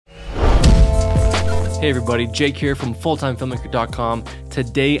Hey everybody, Jake here from FullTimeFilmmaker.com.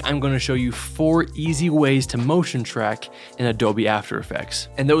 Today I'm going to show you 4 easy ways to motion track in Adobe After Effects.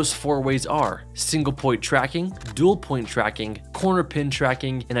 And those 4 ways are single point tracking, dual point tracking, corner pin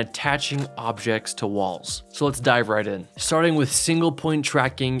tracking, and attaching objects to walls. So let's dive right in. Starting with single point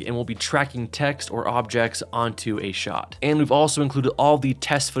tracking, and we'll be tracking text or objects onto a shot. And we've also included all the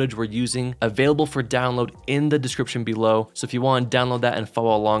test footage we're using available for download in the description below. So if you want to download that and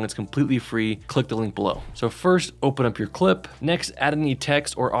follow along, it's completely free. Click the link below. So first, open up your clip. Next, add any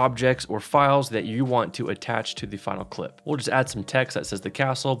text or objects or files that you want to attach to the final clip. We'll just add some text that says the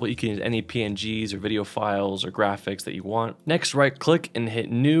castle, but you can use any PNGs or video files or graphics that you want. Next, right click and hit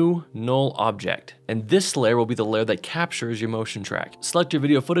New Null Object. And this layer will be the layer that captures your motion track. Select your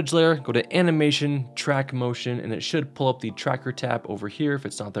video footage layer, go to Animation, Track Motion, and it should pull up the Tracker tab over here if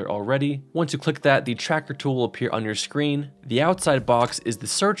it's not there already. Once you click that, the Tracker tool will appear on your screen. The outside box is the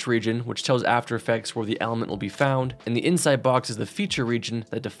search region, which tells After Effects where the element will be found, and the inside box is the feature region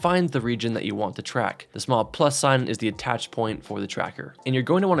that defines the region that you want to track. The small plus sign is the attach point for the tracker. And you're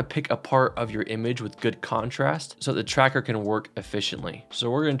going to want to pick a part of your image with good contrast so that the tracker can work efficiently. So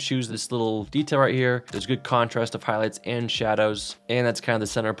we're going to choose this little detail right here. There's good contrast of highlights and shadows, and that's kind of the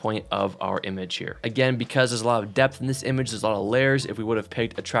center point of our image here. Again, because there's a lot of depth in this image, there's a lot of layers. If we would have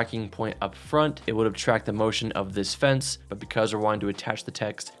picked a tracking point up front, it would have tracked the motion of this fence, but because we're wanting to attach the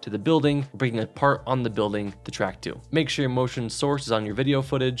text to the building, we're bringing a part on the building to track to. Make sure your motion source is on your video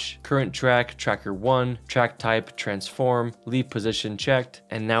footage, current track, tracker 1, track type, transform, leave position checked,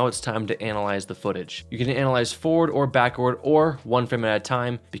 and now it's time to analyze the footage. You can analyze forward or backward or one frame at a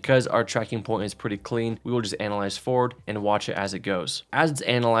time. Because our tracking point is pretty clean, we will just analyze forward and watch it as it goes. As it's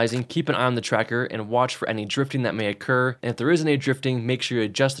analyzing, keep an eye on the tracker and watch for any drifting that may occur, and if there is any drifting, make sure you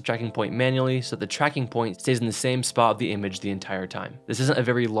adjust the tracking point manually so the tracking point stays in the same spot of the image the entire time. This isn't a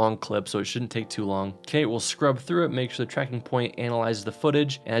very long clip, so it shouldn't take too long. Okay, we'll scrub through it, make sure the tracking point analyzes the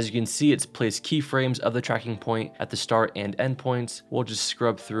footage, and as you can see, it's placed keyframes of the tracking point at the start and end points. We'll just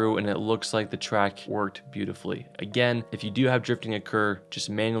scrub through and it looks like the track worked beautifully. Again, if you do have drifting occur, just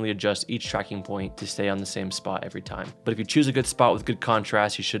manually adjust each tracking point to stay on the same spot every time. But if you choose a good spot with good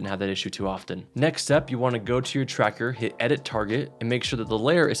contrast, you shouldn't have that issue too often. Next step, you want to go to your tracker, hit Edit Target, and make sure that the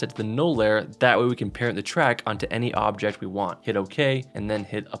layer is set to the null layer. That way we can parent the track onto any object we want. Hit OK, and then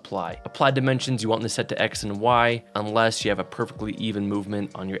hit Apply. Apply dimensions, you want this set to X and Y, unless you have a perfectly even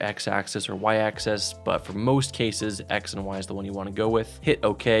movement on your X axis or Y axis, but for most cases, X and Y is the one you want to go with. Hit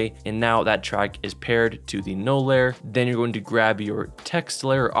OK, and now that track is paired to the null layer. Then you're going to grab your text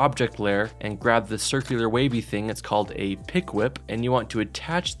layer or object layer and grab the circular wavy thing. It's called a pick whip, and you want to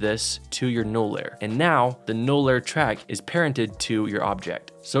attach this to your null layer. And now the null layer track is parented to your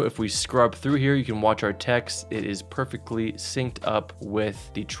object. So if we scrub through here, you can watch our text. It is perfectly synced up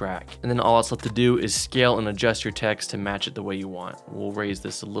with the track. And then all that's left to do is scale and adjust your text to match it the way you want. We'll raise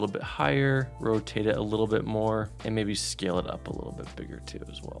this a little bit higher, rotate it a little bit more, and maybe scale it up a little bit bigger too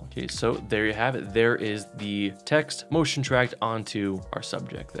as well. Okay, so there you have it. There is the text motion tracked onto our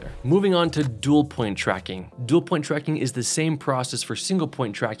subject there. Moving on to dual point tracking. Dual point tracking is the same process for single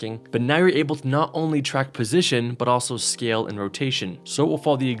point tracking, but now you're able to not only track position, but also scale and rotation. So we'll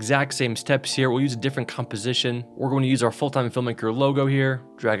follow the exact same steps here. We'll use a different composition. We're going to use our Full Time Filmmaker logo here,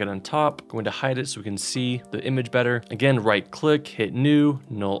 drag it on top, going to hide it so we can see the image better. Again, right click, hit New,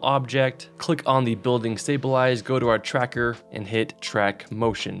 Null Object, click on the building stabilize, go to our tracker and hit Track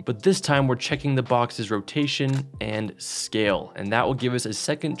Motion. But this time we're checking the boxes rotation and scale, and that will give us a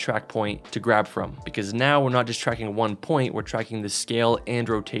second track point to grab from, because now we're not just tracking one point, we're tracking the scale and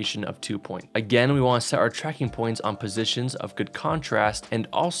rotation of 2 points. Again, we want to set our tracking points on positions of good contrast and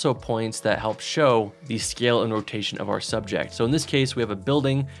also points that help show the scale and rotation of our subject. So in this case, we have a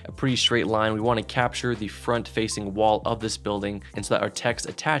building, a pretty straight line. We want to capture the front facing wall of this building, and so that our text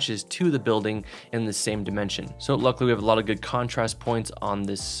attaches to the building in the same dimension. So luckily we have a lot of good contrast points on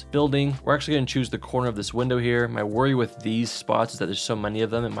this building. We're actually going to choose the corner of this window here. My worry with these spots is that there's so many of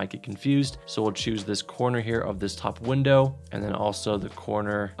them, it might get confused. So we'll choose this corner here of this top window, and then also the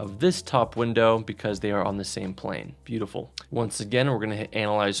corner of this top window because they are on the same plane. Beautiful. Once again, we're going to hit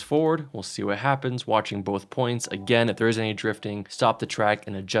Analyze Forward. We'll see what happens watching both points. Again, if there is any drifting, stop the track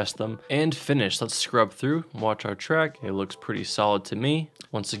and adjust them. And finish. Let's scrub through, watch our track. It looks pretty solid to me.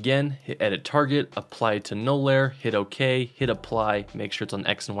 Once again, hit Edit Target, apply to null layer, hit OK, hit Apply, make sure it's on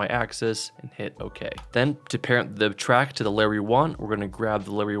X and Y axis, and hit OK. Then to parent the track to the layer we want, we're going to grab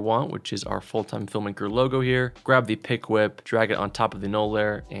the layer we want, which is our Full Time Filmmaker logo here. Grab the pick whip, drag it on top of the null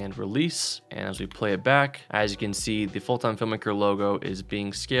layer, and release. And as we play it back, as you can see, the Full Time Filmmaker logo is is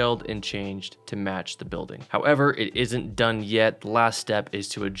being scaled and changed to match the building. However, it isn't done yet. The last step is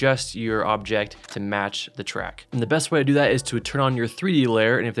to adjust your object to match the track. And the best way to do that is to turn on your 3D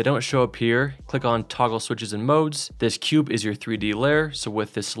layer, and if they don't show up here, click on toggle switches and modes. This cube is your 3D layer, so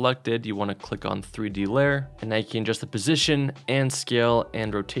with this selected, you want to click on 3D layer, and now you can adjust the position and scale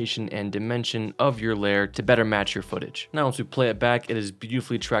and rotation and dimension of your layer to better match your footage. Now once we play it back, it is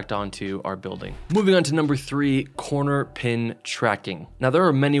beautifully tracked onto our building. Moving on to number 3, corner pin tracking. Now there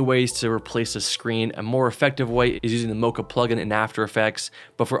are many ways to replace a screen. A more effective way is using the Mocha plugin in After Effects,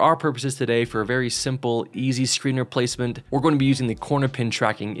 but for our purposes today, for a very simple, easy screen replacement, we're going to be using the corner pin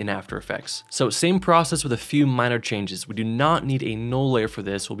tracking in After Effects. So same process with a few minor changes. We do not need a null layer for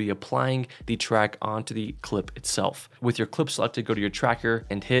this. We'll be applying the track onto the clip itself. With your clip selected, go to your tracker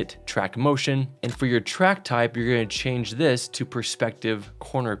and hit track motion. And for your track type, you're going to change this to perspective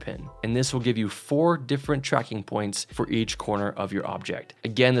corner pin. And this will give you 4 different tracking points for each corner of your object.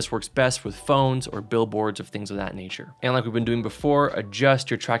 Again, this works best with phones or billboards or things of that nature. And like we've been doing before, adjust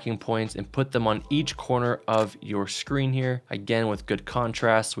your tracking points and put them on each corner of your screen here. Again, with good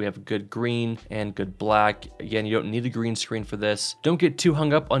contrast, we have good green and good black. Again, you don't need a green screen for this. Don't get too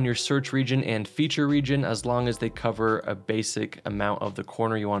hung up on your search region and feature region. As long as they cover a basic amount of the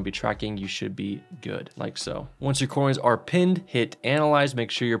corner you want to be tracking, you should be good, like so. Once your corners are pinned, hit analyze.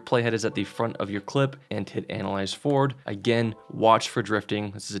 Make sure your playhead is at the front of your clip and hit analyze forward. Again, watch for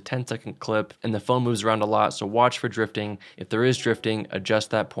drifting. This is a 10-second clip and the phone moves around a lot, so watch for drifting. If there is drifting, adjust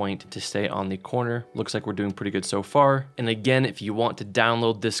that point to stay on the corner. Looks like we're doing pretty good so far. And again, if you want to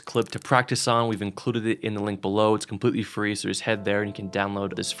download this clip to practice on, we've included it in the link below. It's completely free, so just head there and you can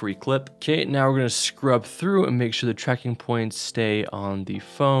download this free clip. Okay, now we're gonna scrub through and make sure the tracking points stay on the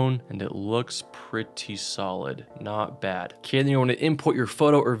phone, and it looks pretty solid, not bad. Okay, then you want to import your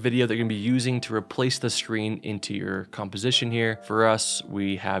photo or video that you're gonna be using to replace the screen into your composition here. For us,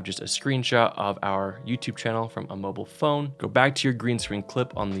 we have just a screenshot of our YouTube channel from a mobile phone. Go back to your green screen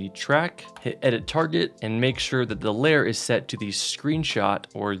clip on the track, hit edit target, and make sure that the layer is set to the screenshot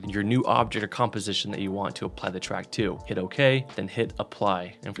or your new object or composition that you want to apply the track to. Hit OK, then hit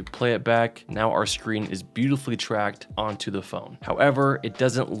apply. And if we play it back, now our screen is beautifully tracked onto the phone. However, it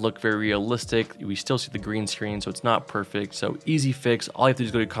doesn't look very realistic. We still see the green screen, so it's not perfect. So easy fix. All you have to do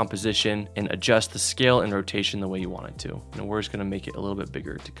is go to composition and adjust the scale and rotation the way you want it to. And we're just gonna make it a little bit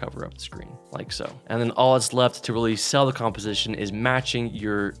bigger to cover up the screen, like so. And then all that's left to really sell the composition is matching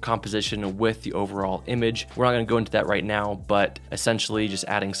your composition with the overall image. We're not gonna go into that right now, but essentially just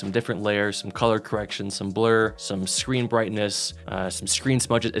adding some different layers, some color correction, some blur, some screen brightness, some screen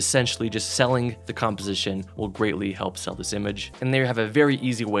smudges. Essentially just selling the composition will greatly help sell this image. And there you have a very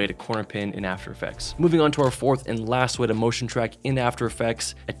easy way to corner pin in After Effects. Moving on to our 4th and last way to motion track in After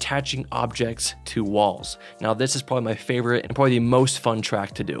Effects, attaching objects to walls. Now this is probably my favorite and probably the most fun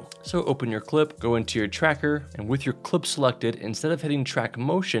track to do. So open your clip, go into your tracker, and with your clip selected, instead of hitting track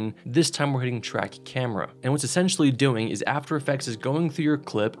motion, this time we're hitting track camera. And what's essentially doing is After Effects is going through your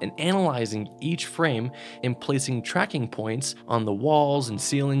clip and analyzing each frame and placing tracking points on the walls and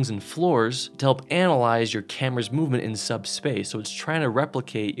ceilings and floors to help analyze your camera's movement in subspace. So it's trying to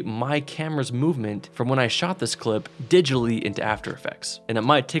replicate my camera's movement from when I shot this clip digitally into After Effects. And it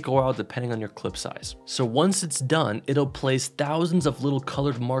might take a while depending on your clip size. So once it's done, it'll place thousands of little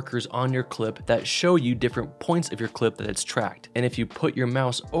colored markers on your clip that show you different points of your clip that it's tracked. And if you put your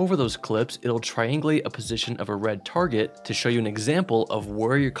mouse over those clips, it'll triangulate a position of a red target to show you an example of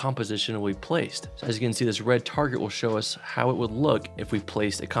where your composition will be placed. So as you can see, this red target will show us how it would look if we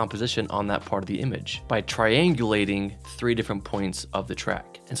placed a composition on that part of the image by triangulating 3 different points of the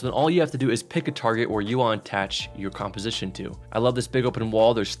track. And so then all you have to do is pick a target where you want to attach your composition to. I love this big open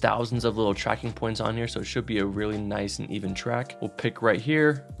wall. There's thousands of little tracking points on here, so it should be a really nice and even track. We'll pick right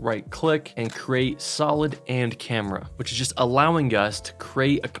here, right click, and create solid and camera, which is just allowing us to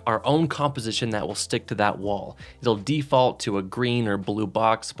create our own composition that will stick to that wall. It'll default to a green or blue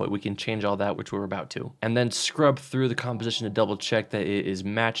box, but we can change all that, which we're about to. And then scrub through the composition to double check that it is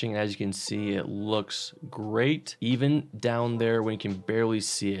matching. As you can see, it looks great. Even down there when you can barely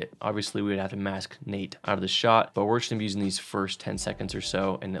see it. Obviously, we would have to mask Nate out of the shot, but we're just gonna be using these first 10 seconds or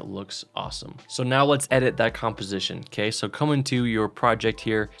so, and it looks awesome. So now let's edit that composition, okay? So come into your project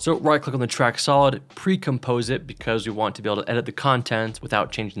here. So right click on the track solid, pre-compose it because we want to be able to edit the content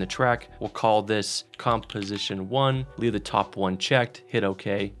without changing the track. We'll call this composition 1, leave the top 1 checked, hit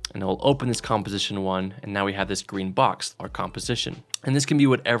OK, and it will open this composition 1, and now we have this green box, our composition. And this can be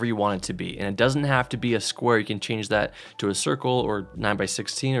whatever you want it to be. And it doesn't have to be a square. You can change that to a circle or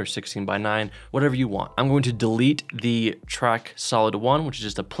 9x16 or 16x9, whatever you want. I'm going to delete the track solid 1, which is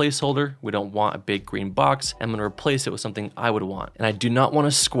just a placeholder. We don't want a big green box. I'm gonna replace it with something I would want. And I do not want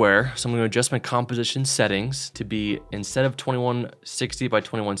a square, so I'm gonna adjust my composition settings to be, instead of 2160 by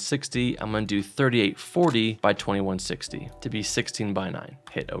 2160, I'm gonna do 3840 by 2160 to be 16x9.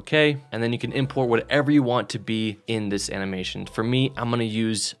 Hit OK, and then you can import whatever you want to be in this animation. For me, I'm gonna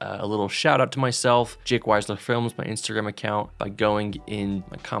use a little shout out to myself, Jake Weisler Films, my Instagram account, by going in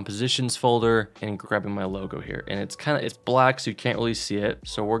my compositions folder and grabbing my logo here. And it's black, so you can't really see it.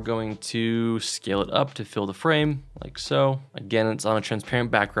 So we're going to scale it up to fill the frame, like so. Again, it's on a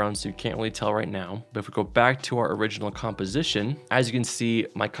transparent background, so you can't really tell right now. But if we go back to our original composition, as you can see,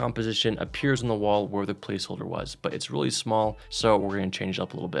 my composition appears on the wall where the placeholder was, but it's really small, so we're gonna change it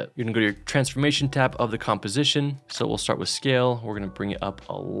up a little bit. You're gonna go to your transformation tab of the composition. So we'll start with scale. We're gonna bring it up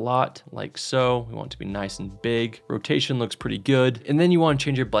a lot, like so. We want it to be nice and big. Rotation looks pretty good. And then you wanna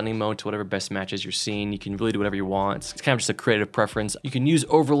change your blending mode to whatever best matches your scene. You can really do whatever you want. It's kind of just a creative preference. You can use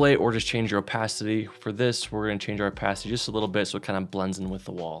overlay or just change your opacity. For this, we're gonna change our opacity just a little bit so it kind of blends in with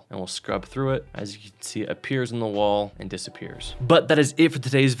the wall. And we'll scrub through it. As you can see, it appears on the wall and disappears. But that is it for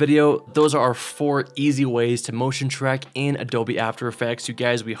today's video. Those are our 4 easy ways to motion track in Adobe After Effects. You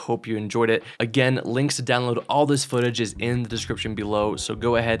guys, we hope you enjoyed it. Again, links to download all this footage is in the description below, so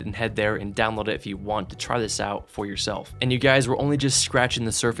go ahead and head there and download it if you want to try this out for yourself. And you guys, we're only just scratching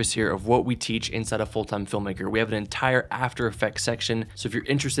the surface here of what we teach inside of Full-Time Filmmaker. We have an entire After Effects section, so if you're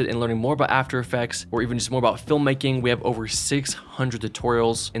interested in learning more about After Effects or even just more about filmmaking, we have over 600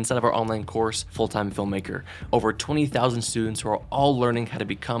 tutorials inside of our online course, Full-Time Filmmaker. Over 20,000 students who are all learning how to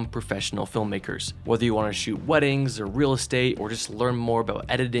become professional filmmakers. Whether you want to shoot weddings or real estate or just learn more about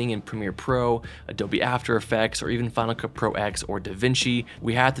editing in Premiere Pro, Adobe After Effects, or even Final Cut Pro X or DaVinci,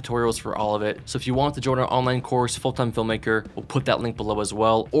 we have tutorials for all of it. So if you want to join our online course, Full-Time Filmmaker, we'll put that link below as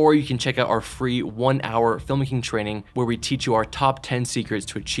well. Or you can check out our free 1-hour filmmaking training where we teach you our top 10 secrets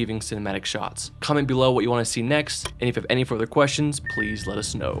to achieving cinematic shots. Comment below what you want to see next, and if you have any further questions, please let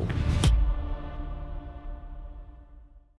us know.